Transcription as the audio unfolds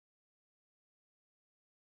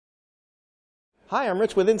Hi, I'm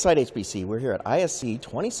Rich with insideHPC. We're here at ISC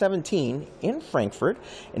 2017 in Frankfurt,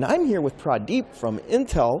 and I'm here with Pradeep from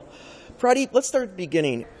Intel. Pradeep, let's start at the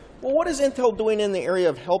beginning. Well, what is Intel doing in the area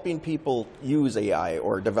of helping people use AI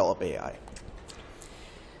or develop AI?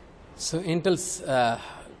 So Intel's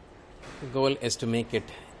goal is to make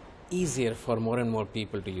it easier for more and more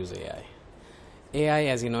people to use AI. AI,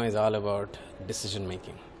 as you know, is all about decision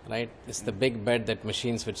making, right? It's the big bet that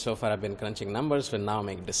machines which so far have been crunching numbers will now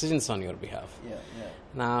make decisions on your behalf.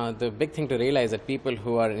 Now, the big thing to realize that people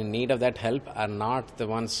who are in need of that help are not the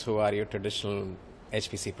ones who are your traditional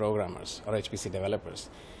HPC programmers or HPC developers.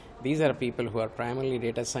 These are people who are primarily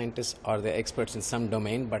data scientists or they're experts in some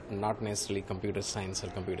domain, but not necessarily computer science or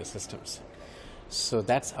computer systems. So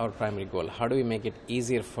that's our primary goal. How do we make it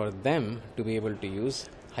easier for them to be able to use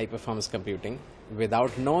high-performance computing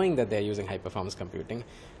without knowing that they're using high-performance computing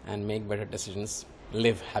and make better decisions,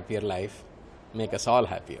 live happier life, make us all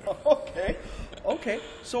happier. Okay.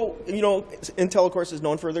 So, you know, Intel, of course, is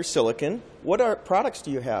known for their silicon. What products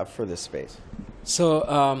do you have for this space?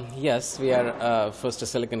 So, yes, we are first a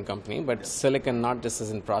silicon company, but silicon not just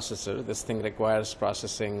as in processor. This thing requires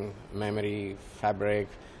processing, memory, fabric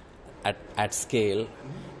at scale,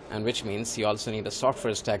 and which means you also need a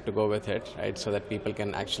software stack to go with it, right? So that people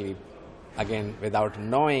can actually, again, without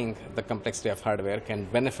knowing the complexity of hardware, can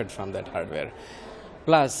benefit from that hardware.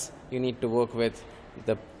 Plus, you need to work with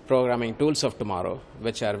the programming tools of tomorrow,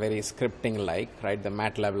 which are very scripting-like, right? The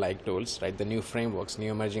MATLAB-like tools, right? The new frameworks,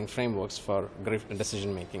 new emerging frameworks for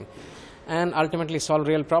decision making, and ultimately solve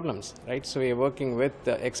real problems, right? So we are working with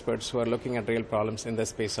the experts who are looking at real problems in the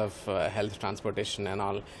space of health, transportation, and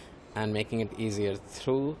all, and making it easier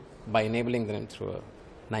by enabling them through a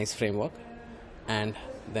nice framework, and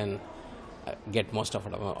then get most of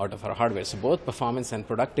it out of our hardware. So both performance and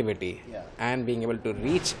productivity, and being able to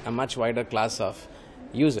reach a much wider class of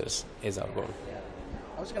users is our goal.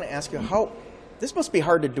 I was going to ask you, this must be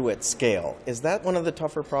hard to do at scale. Is that one of the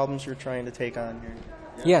tougher problems you're trying to take on here?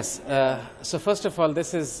 Yes. So first of all,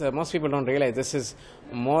 this is, most people don't realize this is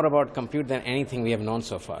more about compute than anything we have known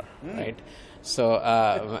so far, right?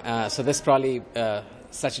 So, so this probably,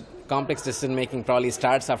 such complex decision making probably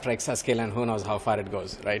starts after exascale, and who knows how far it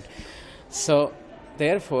goes, right? So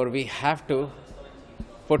therefore, we have to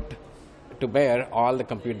put to bear all the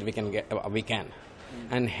compute that we can.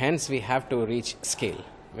 And hence we have to reach scale,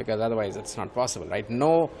 because otherwise it's not possible, right?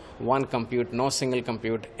 No one compute, no single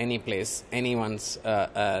compute, any place, any one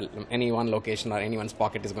location or anyone's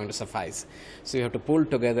pocket is going to suffice. So you have to pull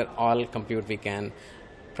together all compute we can,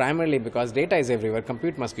 primarily because data is everywhere,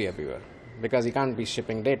 compute must be everywhere, because you can't be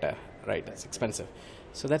shipping data, right? It's expensive.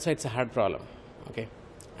 So that's why it's a hard problem, okay?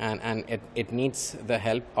 And it needs the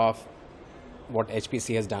help of what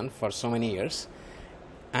HPC has done for so many years,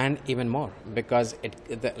 and even more, because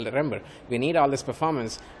remember, we need all this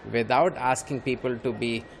performance without asking people to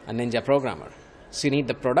be a ninja programmer. So you need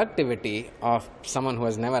the productivity of someone who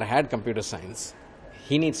has never had computer science.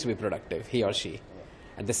 He needs to be productive, he or she.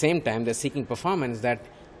 At the same time, they're seeking performance that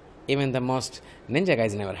even the most ninja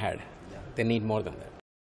guys never had. They need more than that.